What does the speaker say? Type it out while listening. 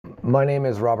My name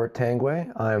is Robert Tanguay.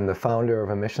 I'm the founder of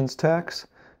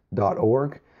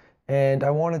emissionstax.org, and I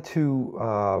wanted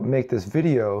to make this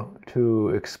video to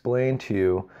explain to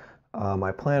you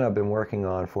my plan I've been working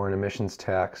on for an emissions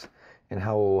tax and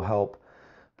how it will help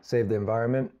save the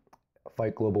environment,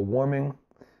 fight global warming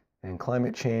and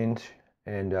climate change,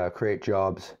 and create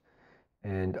jobs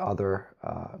and other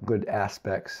good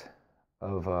aspects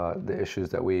of the issues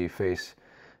that we face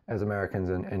as Americans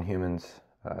and humans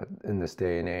in this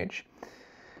day and age.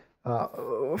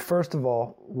 First of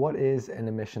all, what is an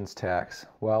emissions tax?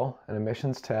 Well, an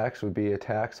emissions tax would be a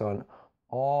tax on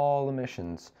all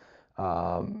emissions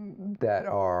that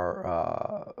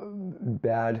are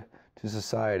bad to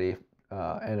society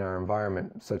and our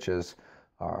environment, such as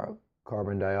our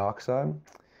carbon dioxide,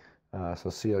 so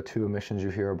CO2 emissions,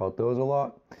 you hear about those a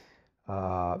lot,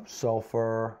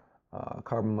 sulfur,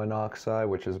 carbon monoxide,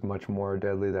 which is much more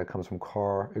deadly, that comes from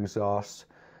car exhaust,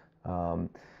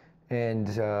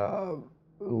 and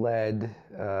lead,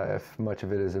 if much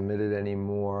of it is emitted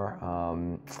anymore.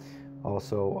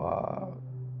 Also,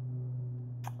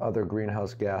 other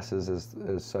greenhouse gases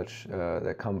as such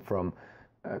that come from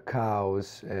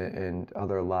cows and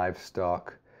other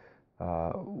livestock,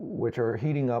 which are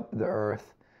heating up the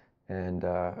earth and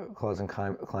causing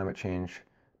climate change,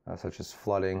 such as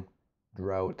flooding,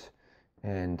 drought,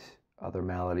 and other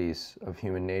maladies of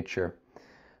human nature.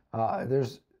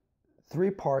 There's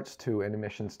three parts to an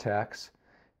emissions tax,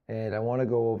 and I want to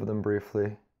go over them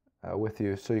briefly with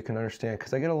you so you can understand,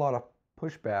 because I get a lot of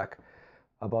pushback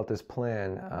about this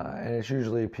plan, and it's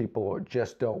usually people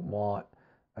just don't want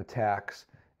a tax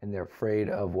and they're afraid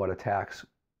of what a tax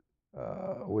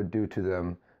would do to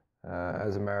them.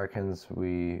 As Americans,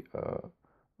 we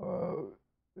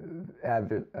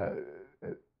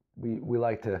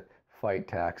like to fight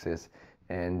taxes,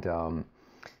 and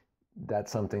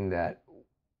that's something that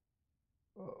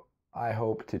I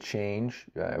hope to change.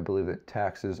 I believe that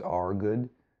taxes are good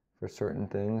for certain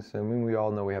things. I mean, we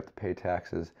all know we have to pay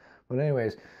taxes. But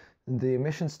anyways, the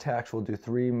emissions tax will do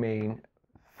three main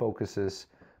focuses.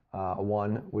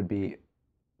 One would be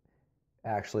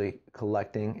actually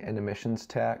collecting an emissions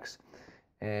tax.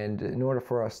 And in order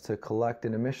for us to collect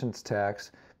an emissions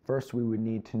tax, first we would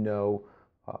need to know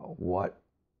what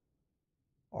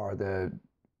are the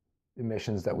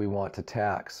emissions that we want to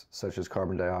tax, such as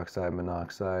carbon dioxide,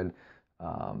 monoxide,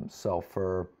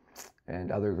 sulfur,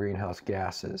 and other greenhouse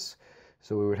gases.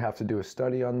 So we would have to do a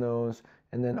study on those,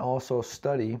 and then also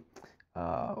study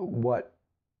what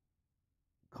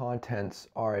contents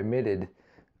are emitted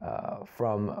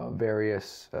from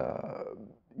various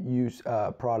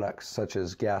products, such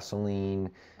as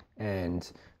gasoline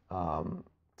and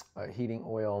heating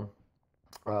oil,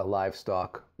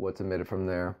 livestock, what's emitted from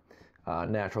there,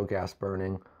 natural gas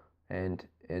burning, and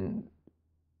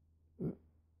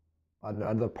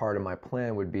another part of my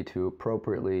plan would be to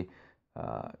appropriately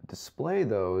display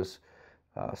those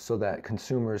so that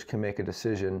consumers can make a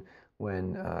decision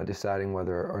when deciding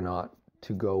whether or not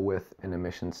to go with an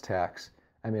emissions tax.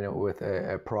 I mean, with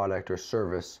a product or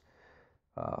service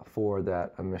for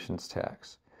that emissions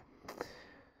tax.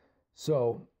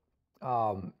 So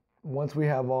once we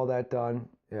have all that done,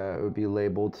 it would be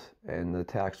labeled and the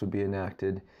tax would be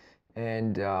enacted.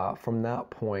 And from that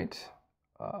point,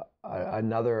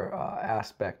 another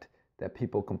aspect that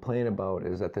people complain about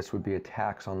is that this would be a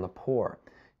tax on the poor.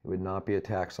 It would not be a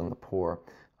tax on the poor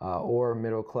or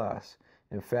middle class.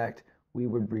 In fact, we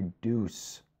would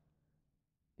reduce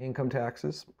income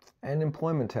taxes and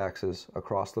employment taxes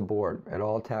across the board at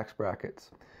all tax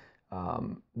brackets.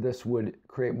 This would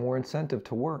create more incentive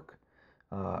to work.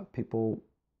 People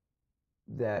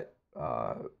that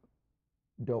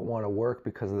don't want to work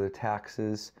because of the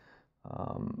taxes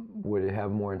would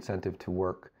have more incentive to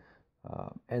work,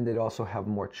 and they'd also have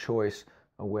more choice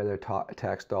on where their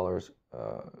tax dollars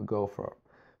go for.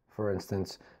 For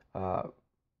instance,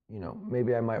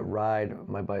 maybe I might ride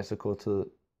my bicycle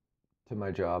to my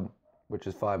job, which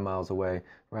is 5 miles away,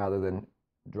 rather than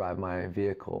drive my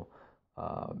vehicle,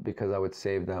 because I would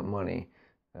save that money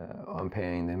on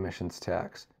paying the emissions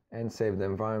tax and save the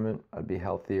environment. I'd be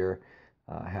healthier,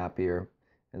 happier,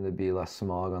 and there'd be less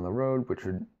smog on the road, which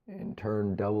would in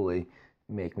turn doubly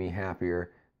make me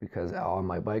happier, because on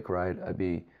my bike ride I'd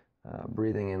be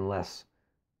breathing in less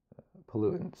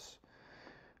pollutants.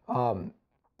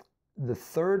 The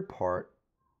third part,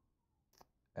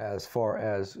 as far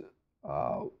as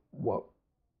what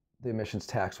the emissions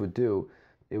tax would do,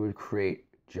 it would create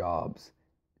jobs,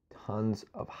 tons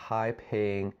of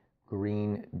high-paying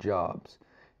green jobs,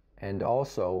 and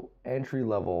also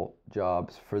entry-level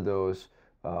jobs for those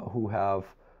who have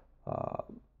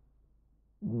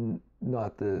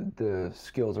not the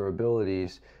skills or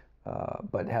abilities,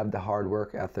 but have the hard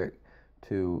work ethic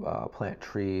to plant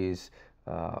trees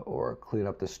or clean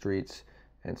up the streets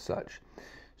and such.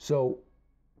 So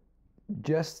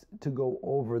just to go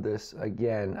over this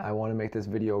again, I want to make this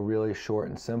video really short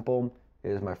and simple. It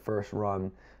is my first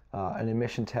run. An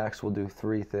emission tax will do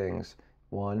three things.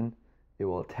 One, it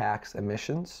will tax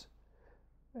emissions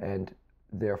and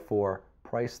therefore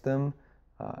price them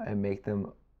and make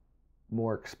them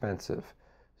more expensive.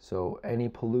 So any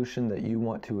pollution that you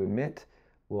want to emit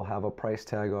will have a price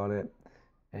tag on it,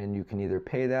 and you can either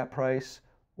pay that price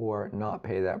or not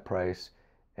pay that price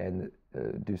and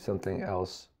do something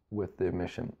else with the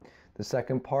emission. The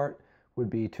second part would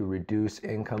be to reduce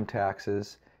income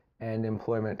taxes and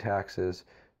employment taxes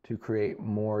to create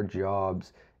more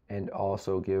jobs and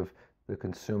also give the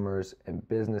consumers and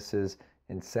businesses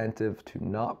incentive to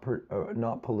not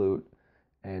pollute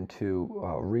and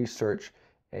to research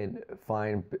and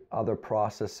find other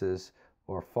processes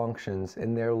or functions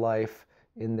in their life,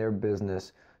 in their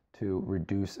business, to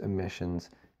reduce emissions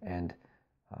and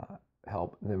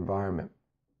help the environment.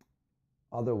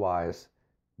 Otherwise,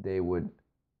 they would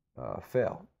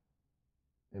fail,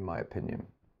 in my opinion.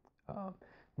 And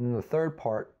then the third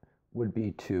part would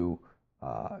be to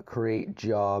create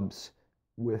jobs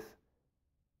with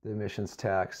the emissions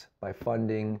tax by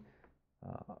funding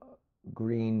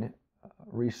green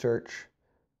research,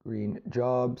 green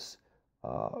jobs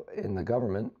in the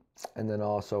government, and then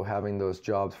also having those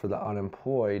jobs for the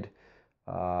unemployed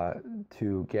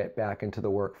to get back into the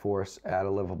workforce at a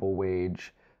livable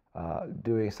wage,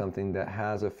 doing something that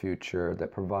has a future,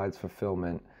 that provides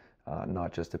fulfillment,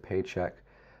 not just a paycheck.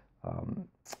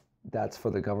 That's for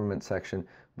the government section.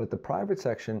 But the private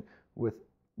section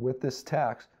with this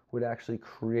tax would actually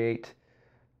create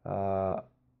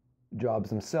jobs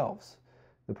themselves.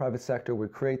 The private sector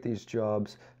would create these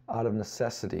jobs out of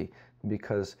necessity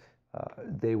because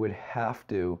they would have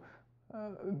to,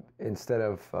 instead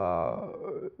of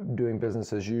doing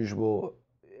business as usual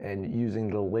and using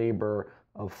the labor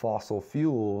of fossil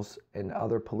fuels and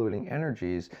other polluting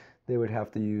energies, they would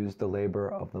have to use the labor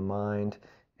of the mind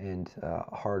and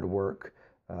hard work.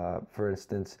 For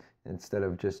instance, instead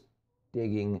of just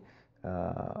digging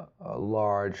a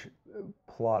large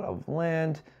plot of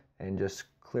land and just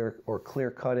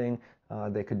clear cutting,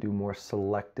 they could do more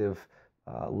selective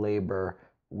labor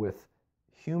with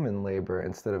human labor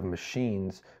instead of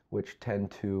machines, which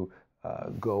tend to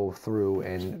go through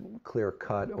and clear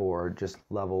cut or just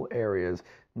level areas.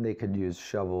 And they could use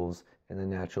shovels and the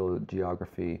natural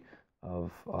geography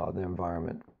of the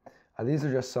environment. These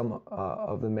are just some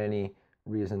of the many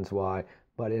reasons why,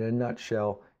 but in a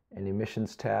nutshell, an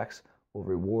emissions tax will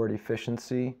reward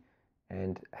efficiency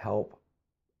and help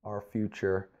our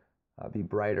future be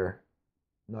brighter,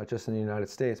 not just in the United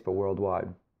States, but worldwide.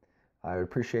 I would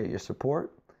appreciate your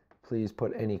support. Please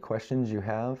put any questions you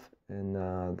have in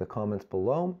the comments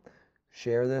below.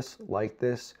 Share this, like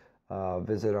this,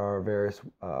 visit our various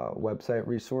website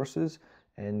resources,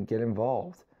 and get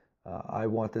involved. I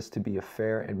want this to be a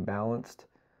fair and balanced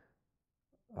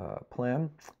plan.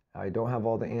 I don't have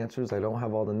all the answers, I don't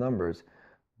have all the numbers,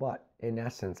 but in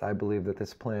essence, I believe that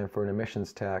this plan for an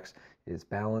emissions tax is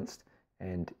balanced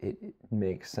and it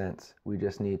makes sense. We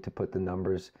just need to put the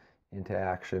numbers into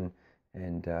action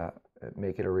and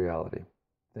make it a reality.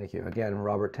 Thank you. Again,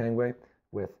 Robert Tangway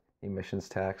with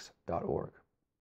emissionstax.org.